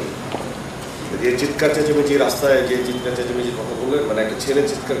 একটা কথা বলি, যে চিৎকার চেঁচামেচি রাস্তায় যে চিৎকার চেঁচামেচির কথা বললেন, মানে একটা ছেলে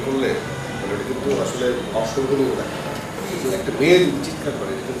চিৎকার করলে মানে এটা কিন্তু আসলে অসংখ্যনীয় দেখা। কিন্তু একটা মেয়ে যদি চিৎকার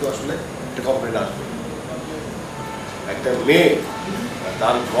করে এটা কিন্তু আসলে একটা কমপ্লেন আসবে। একটা মেয়ে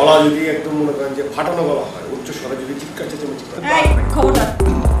তার গলা যদি একদম মনে করেন যে ফাটানো গলা হয়, উচ্চ স্বরে যদি চিৎকার চেঁচামেচি করে, খবরদার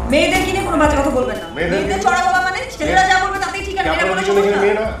মেয়েদের কিনে কোনো বাজে কথা বলবেন না। মেয়েদের চড়া গলা মানে ছেলেরা যা বলবে তাতেই ঠিক আছে।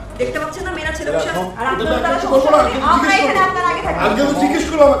 দেখতে পাচ্ছেন না মেয়েরা ছেলে বসে, আর আপনারা তারা সমস্যা হবে। আমরা এখানে আপনার আগে থাকি। আগে তো জিজ্ঞেস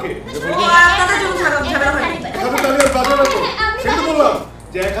করো আমাকে, আপনাদের জন্য ঝামেলা হয়। এক হাতে তালি আর বাজে না তো, সেটা বললাম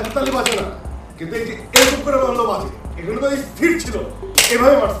যে এক হাতে তালি বাজে না, কিন্তু এই যে এরকম করে মারলো বাজে, এগুলো তো স্থির ছিল,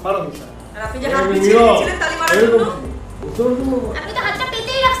 এভাবে মারা হয়েছে। আর আপনি যে হাত পিছিয়ে তালি মারার জন্য, আপনি তো হাতটা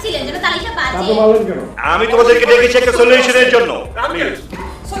পেতেই রাখছিলেন যেন তালিটা বাজে। আপনি মারলেন কেন? আমি তোমাদেরকে ডেকেছি একটা সলিউশনের জন্য।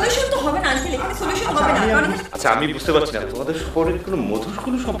 সলিউশন তো হবে না আঙ্কেল, এখানে সলিউশন হবে না। কারণ আচ্ছা, আমি বুঝতে পারছি না তোমাদের পরে কোনো মধুর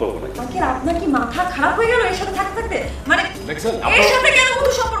কোনো সম্পর্ক নাই। আঙ্কেল আপনার কি মাথা খারাপ হয়ে গেল এর সাথে থাকতে থাকতে? মানে দেখছেন এর সাথে কেন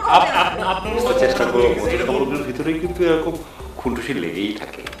মধুর সম্পর্ক হবে? আপনারা চেষ্টা করো, মধুর সম্পর্কের ভিতরেই কিন্তু এরকম খুনটুসি লেগেই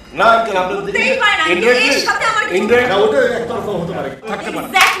থাকে। না আঙ্কেল, আপনাদের হতেই পারে না, এর সাথে আমার কি ইনডাইরেক্ট ওটা একতরফা হতে পারে, থাকতে পারে।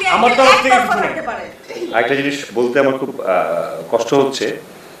 এক্স্যাক্টলি আমার তরফ থেকে কিছু না। থাকতে পারে। একটা জিনিস বলতে আমার খুব কষ্ট হচ্ছে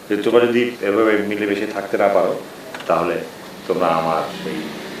যে তোমরা যদি এভাবে মিলেমিশে থাকতে না পারো, তাহলে তোমরা আমার এই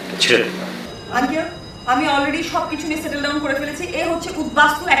ছেড়ে দিবে। আঙ্কেল আমি অলরেডি সবকিছু নিয়ে সেটেল ডাউন করে ফেলেছি। এ হচ্ছে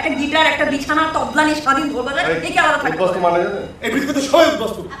উদ্বাস্তু, একটা গিটার, একটা বিছানা, তবলা নিয়ে স্বাধীন ধরবা যায়। এই কি আলাদা থাকবে? উদ্বাস্তু মানে জানেন, এই পৃথিবীতে সবাই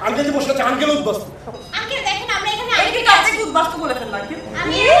উদ্বাস্তু। আঙ্কেল যে বসে আছে আঙ্কেল উদ্বাস্তু। আঙ্কেল দেখেন আমরা এখানে এই কি কাজে উদ্বাস্তু বলে ফেললা আঙ্কেল?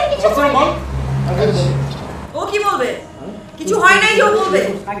 আমি এরকম কিছু বল আঙ্কেল, ও কি বলবে? কিছু হয় নাই যে ও বলবে।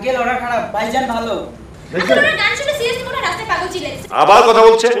 আঙ্কেল ওরা খারাপ, ভাইজান ভালো। দেখছেন আপনারা গান শুনে সিরিয়াসলি কোনো রাস্তায় পাগল ছিলেন। আবার কথা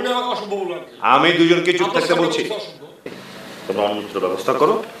বলছে। উনি আমাকে অসভ্য বললেন। আমি দুজনকে চুপ থাকতে বলছি। তোমরা অন্যত্র ব্যবস্থা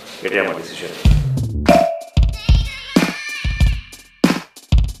করো, এটাই আমার ডিসিশন।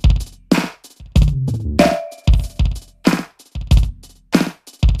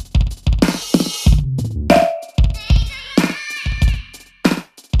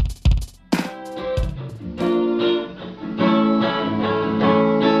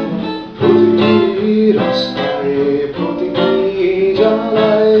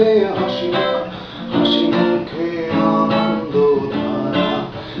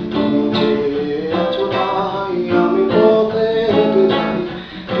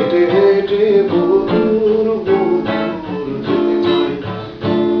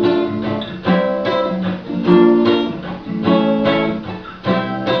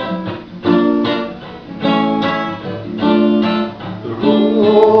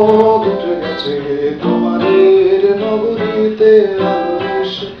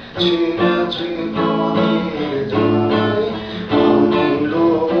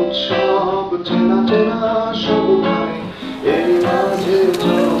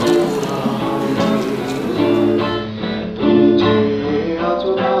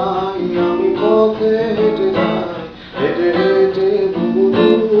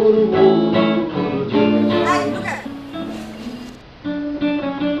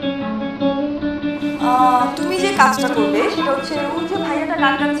 তুমি যে কাজটা করবে সেটা হচ্ছে ওই যে ভাইয়াটা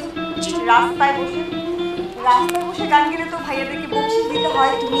গান গাচ্ছে রাস্তায় বসে, রাস্তায় বসে গান গেলে তো ভাইয়াদেরকে বকশিস দিতে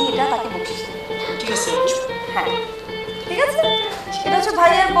হয়, তুমি এটা তাকে বকশিস দেবে। ঠিক আছে? হ্যাঁ ঠিক আছে, এটা হচ্ছে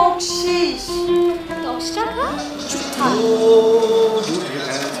ভাইয়ার বকশিস। 10 টাকা? চুপ থাক।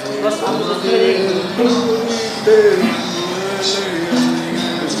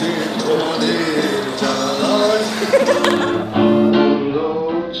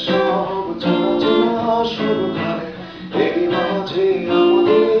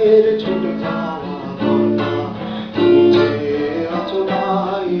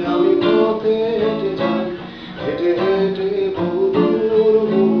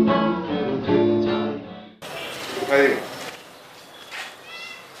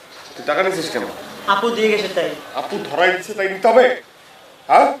 করছিস কেন? আপু দিয়ে গেছে তাই। আপু ধরাই দিচ্ছে তাই নিতে হবে?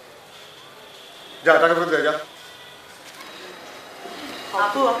 হ্যাঁ, যা টাকা ফেরত দে যা।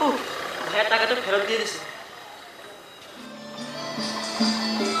 আপু ভাইয়ের টাকাটা ফেরত দিয়ে দিছে।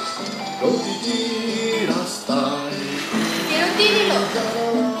 ফেরত দিয়ে দিল।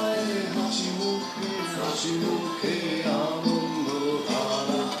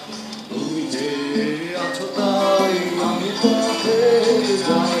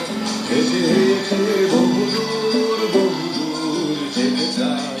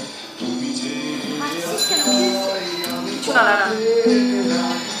 কিছু না না,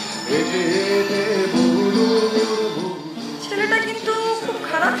 ছেলেটা কিন্তু খুব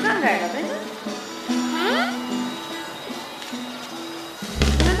খারাপ গান গায় না, তাই না?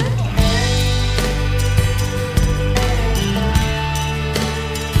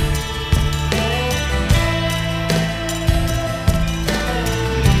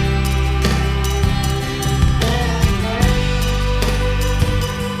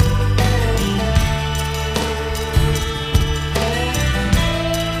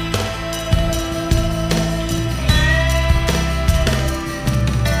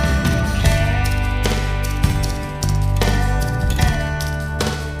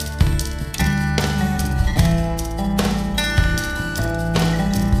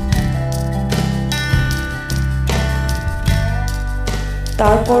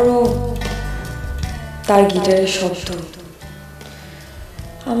 তারপরও তার গিটারের শব্দ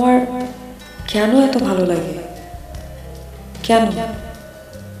আমার কেন এত ভালো লাগে, কেন?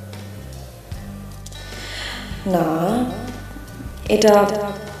 না, এটা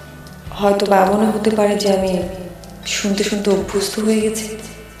হয়তো বা এমনও হতে পারে যে আমি শুনতে শুনতে অভ্যস্ত হয়ে গেছি।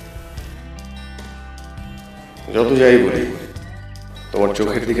 যত যাই বলি, তোমার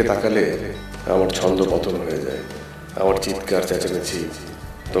চোখের দিকে তাকালে আমার ছন্দ পতন হয়ে যায়। আমার চিৎকার চেঁচামেচি,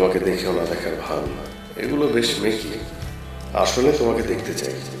 তোমাকে দেখেও না দেখার ভান, এগুলো বেশ মেকি। আসলে তোমাকে দেখতে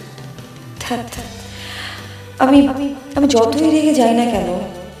চাই। আমি আমি যতই রেগে যাই না কেন,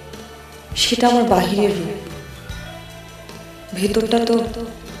 সেটা আমার বাহিরের রূপ, ভেতরটা তো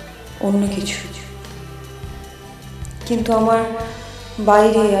অন্য কিছু। কিন্তু আমার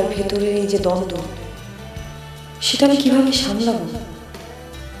বাইরে আর ভেতরের এই যে দ্বন্দ্ব, সেটা আমি কিভাবে সামলাবো?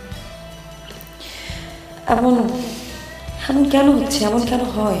 এমন এমন কেন হচ্ছে, এমন কেন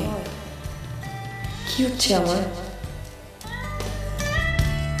হয়, কি হচ্ছে আমার?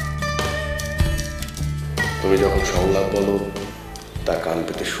 তুমি যখন সংলাপ বলো তা কান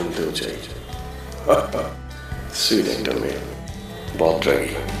পেতে শুনতেও চাই। সুইট একটা মেয়ে,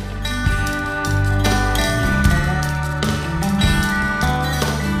 বদরাগী।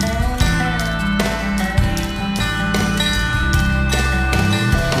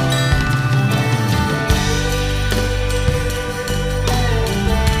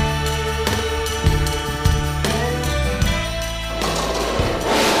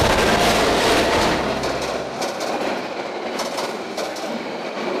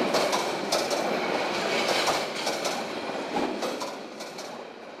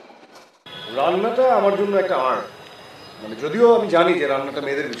 রান্নাটা আমার জন্য একটা আর্ট, মানে যদিও আমি জানি যে রান্নাটা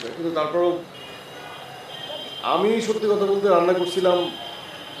মেয়েদের বিষয়, কিন্তু তারপরও আমি সত্যি কথা বলতে রান্না করছিলাম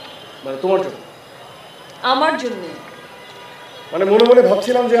মানে তোমার জন্য। আমার জন্য? মানে মনে মনে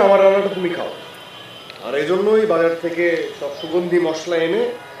ভাবছিলাম যে আমার রান্নাটা তুমি খাও, আর এই জন্যই বাজার থেকে সব সুগন্ধি মশলা এনে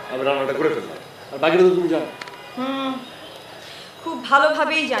আমি রান্নাটা করে ফেললাম। আর বাকিটা তো তুমি জানো। খুব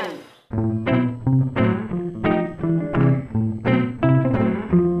ভালোভাবেই জানি।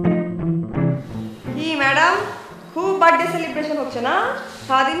 কি ম্যাডাম, খুব বার্থডে সেলিব্রেশন হচ্ছে না?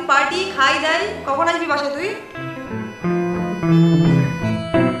 সারাদিন পার্টি, খাই দাই, কখন আসবি বাসায় তুই?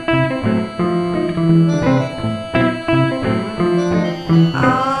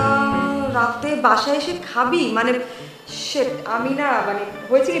 রাতে বাসায় এসে খাবি মানে? আমি না, মানে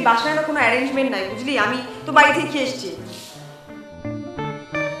হয়েছে কি, বাসায় না কোনো অ্যারেঞ্জমেন্ট নাই, বুঝলি? আমি তো বাড়ি থেকে খেয়ে এসছি।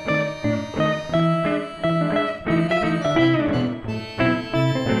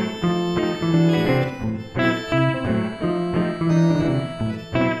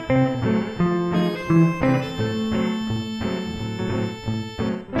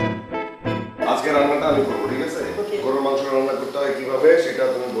 আজকে রান্নাটা আমি করবো, ঠিক আছে? গরুর মাংস রান্না করতে হয় কিভাবে সেটা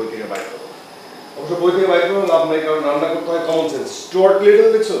তুমি বই থেকে বাইর করো। অবশ্য বই থেকে বাইর করো লাভ নাই, কারণ রান্না করতে হয় কমন সেন্স। স্টুয়ার্ট লিটল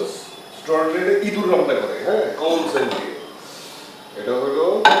দেখছো? স্টুয়ার্ট লিটল ইঁদুর রান্না করে, হ্যাঁ, কমন সেন্স দিয়ে। এটা হলো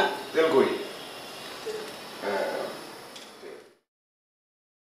তেলকই। হ্যাঁ,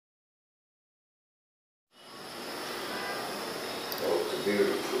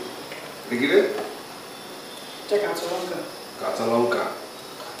 দেখি রে, কাঁচা লঙ্কা। কাঁচা লঙ্কা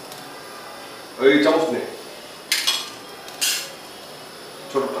ওই চামচ নে,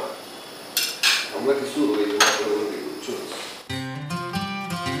 ছোটটা।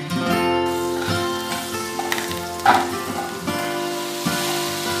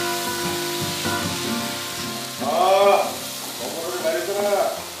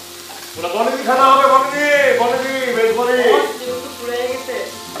 খানা হবে বনেদি বেশ করে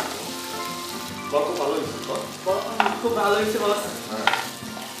খুব ভালো হয়েছে খুব ভালো হয়েছে বস।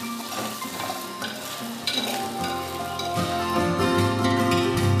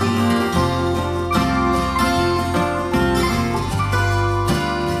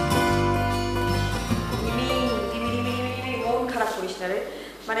 মন খারাপ করিস না রে,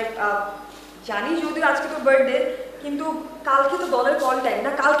 মানে জানি যদিও আজকে তোর বার্থডে, কিন্তু কালকে তো দলের কল টাইম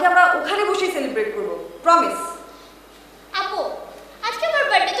না, কালকে আমরা ওখানে বসেই সেলিব্রেট করবো, প্রমিস। আপু আজকে আমার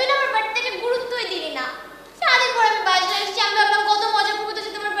বার্থডে, তুই না আমার বার্থডেকে গুরুত্বই দিলি না। সারাদিন পর আমি বাসায় এসেছি, আমি ভাবলাম কত মজা করবো তোর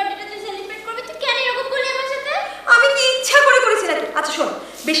সাথে, আমার বার্থডেটা তুই সেলিব্রেট করবি, তুই কেন এরকম করলি আমার সাথে? আমি কি ইচ্ছা করে করেছি নাকি? আচ্ছা শোন,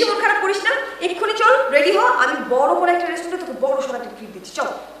 বেশি মন খারাপ করিস না, এক্ষুনি চল রেডি হ, আমি বড় করে একটা রেস্টুরেন্টে তোকে বড় সড়ো একটা ট্রিট দিচ্ছি, চল।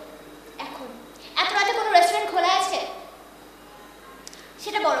 এখন এত রাতে কোনো রেস্টুরেন্ট খোলা আছে?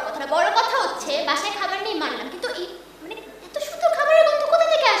 সেটা বড় কথা না, বড় কথা হচ্ছে বাসায় খাবার নেই মানলাম, কিন্তু এই মানে এত সুন্দর খাবারের গন্ধ কোথা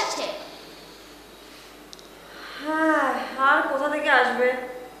থেকে আসছে? হ্যাঁ, আর কোথা থেকে আসবে?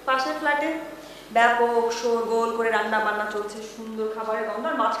 পাশের ফ্ল্যাটে ব্যাপক শোরগোল করে রান্না বান্না চলছে, সুন্দর খাবারের গন্ধ,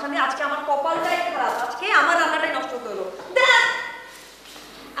 আর মাঝখানে আজকে আমার কপালটাই খারাপ, আজকে আমার রান্নাটাই নষ্ট হতে হলো।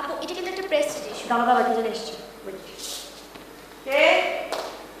 আপু এটা কিন্তু একটা প্রেস্টিজ ইস্যু। দাঁড়া দাঁড়া, কি জানি এসছে, কে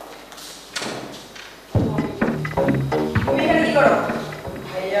তুমি এখানে কি করো?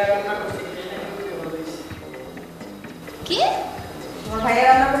 ভাইয়া রান্না করছে, কি তোমার ভাইয়া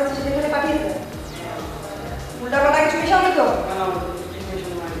রান্না করেছে সেটা এখানে পাঠিয়েছে? উল্টা পাল্টা কিছু মিশাওনি তো?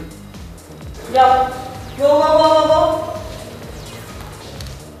 যাও গো গো গো গো গো।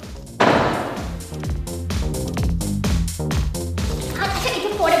 আচ্ছা একটু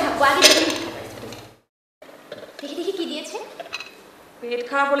পরে ভাববো, আগে দেখি দেখি কি দিয়েছে। পেট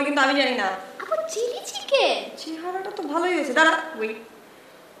খারাপ হলে কিন্তু আমি জানি না। আপু চিলি চিকেন, চেহারাটা তো ভালোই হয়েছে, দাঁড়া ওয়েট।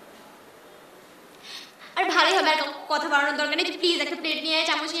 আর ভালোই হবে, আর কথা বাড়ানোর দরকার নেই, প্লিজ একটা প্লেট নিয়ে আয়,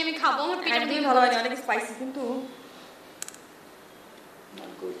 চামচ নিয়ে আমি খাবো, আমার পেটটা একদমই ভালো হয়নি, অনেক স্পাইসি কিন্তু।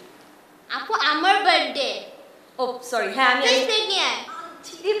 আপু আমার বার্থডে, ও সরি, হ্যাঁ আমি প্লিজ প্লেট নিয়ে আয়।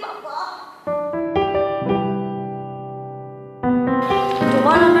 ছিড়ি বাবা,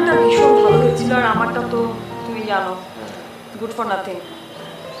 তোমার রান্নাটা ভীষণ ভালো হয়েছিল, আর আমারটা তো তুমি জানো গুড ফর নাথিং,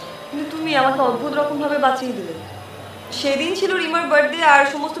 কিন্তু তুমি আমাকে অদ্ভুত রকম ভাবে বাঁচিয়ে দিলে। সেদিন ছিল রিমার বার্থডে, আর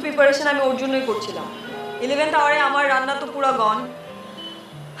সমস্ত প্রিপারেশন আমি ওর জন্যই করছিলাম। 11th আওয়ারে আমার রান্না তো পুরো গন।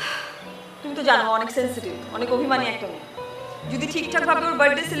 তুমি তো জানো অনেক সেন্সিটিভ, অনেক অভিমানী একটা মেয়ে। যদি ঠিকঠাকভাবে ওর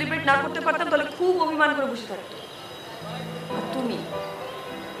বার্থডে সেলিব্রেট না করতে পারতাম তাহলে খুব অভিমান করে বসে থাকতো। আর তুমি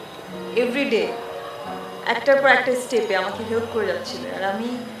এভরিডে একটার পর একটা স্টেপে আমাকে হেল্প করে যাচ্ছিলে, আর আমি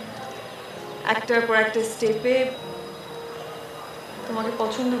একটার পর একটা স্টেপে তোমাকে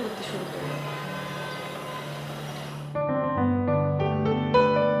পছন্দ করতে শুরু করি।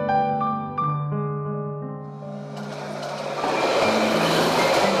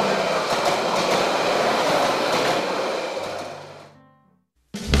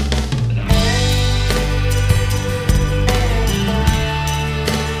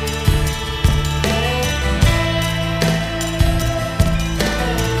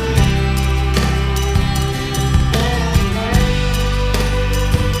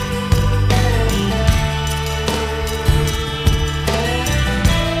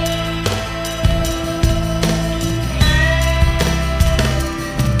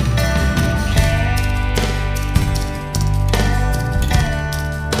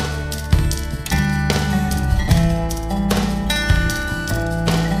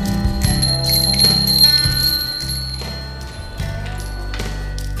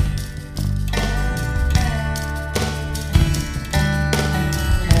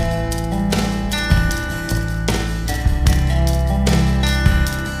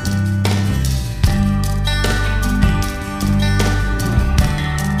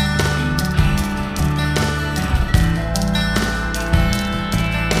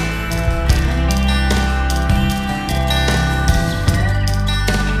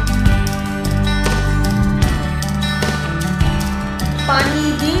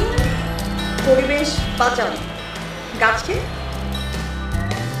 পরিবেশ বাঁচান, গাছকে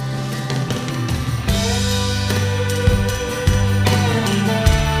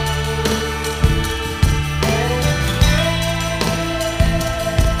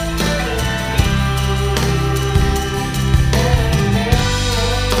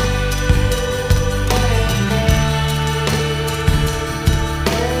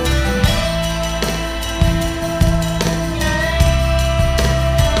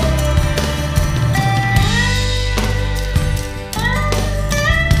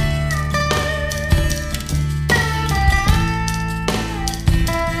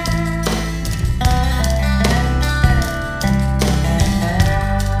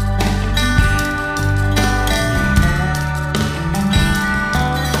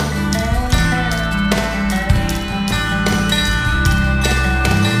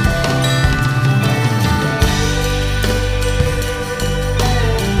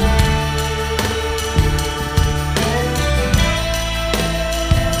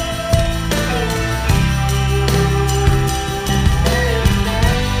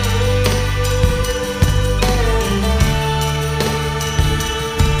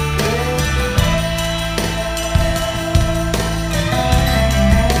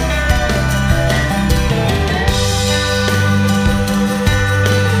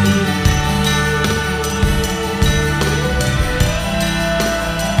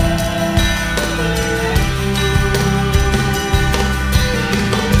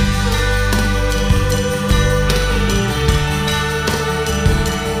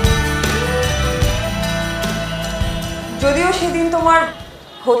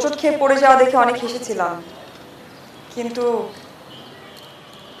হোঁচট খেয়ে পড়ে যাওয়া দেখে অনেক হেসেছিলাম, কিন্তু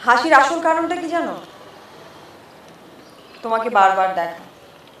হাসির আসল কারণটা কি জানো? তোমাকে বারবার দেখা।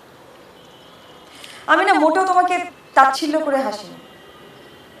 আমি না মোটেও তোমাকে তাচ্ছিল্য করে হাসিনি,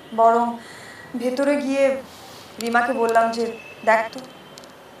 বরং ভেতরে গিয়ে রিমাকে বললাম যে দেখ তো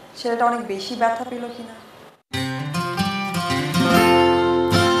ছেলেটা অনেক বেশি ব্যথা পেল কিনা।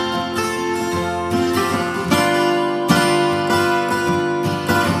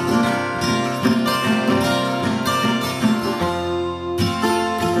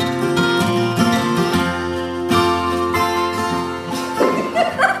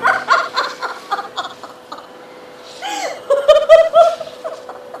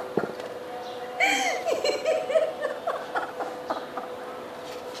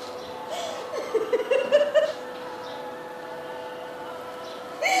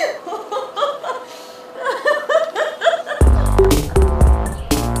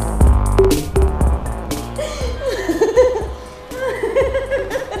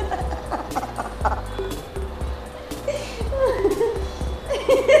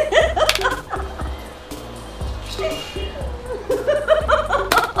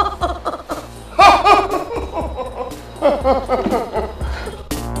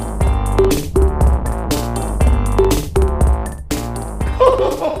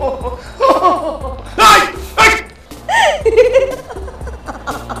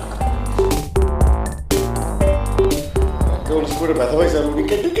 ব্যথা পাইছে আর উনি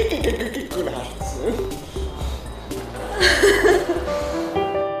করে হাসছে।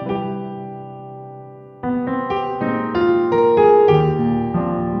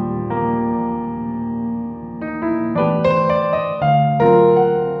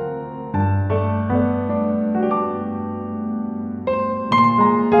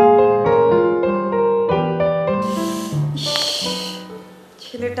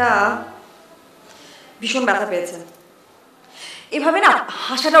 ছেলেটা ভীষণ ব্যথা পেয়েছে। এভাবে না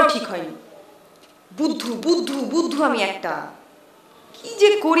হাসাটাও ঠিক হয়নি। বুদ্ধু বুদ্ধু বুদ্ধু আমি একটা, কি যে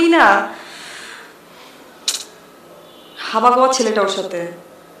করি না। হাবা গাওয়া ছেলেটা ওর সাথে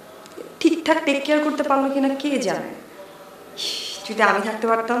ঠিকঠাক টেক কেয়ার করতে পারলো কিনা কে জানে। যদি আমি থাকতে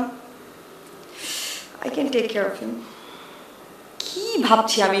পারতাম, I can take care of him. কি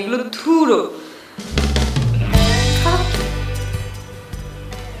ভাবছি আমি এগুলো, ধুরো।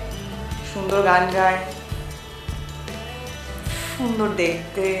 সুন্দর গান গায়, সুন্দর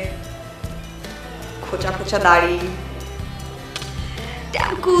দেখতে, খোঁচা খোঁচা দাড়ি,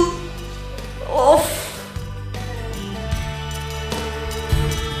 ট্যাঙ্কু, ওফ।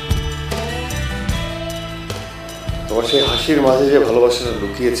 তোমার সেই হাসির মাঝে যে ভালোবাসাটা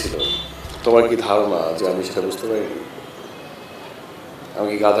লুকিয়েছিল, তোমার কি ধারণা যে আমি সেটা বুঝতে পারিনি? আমি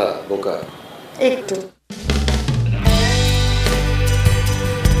কি গাধা, বোকা? একটু।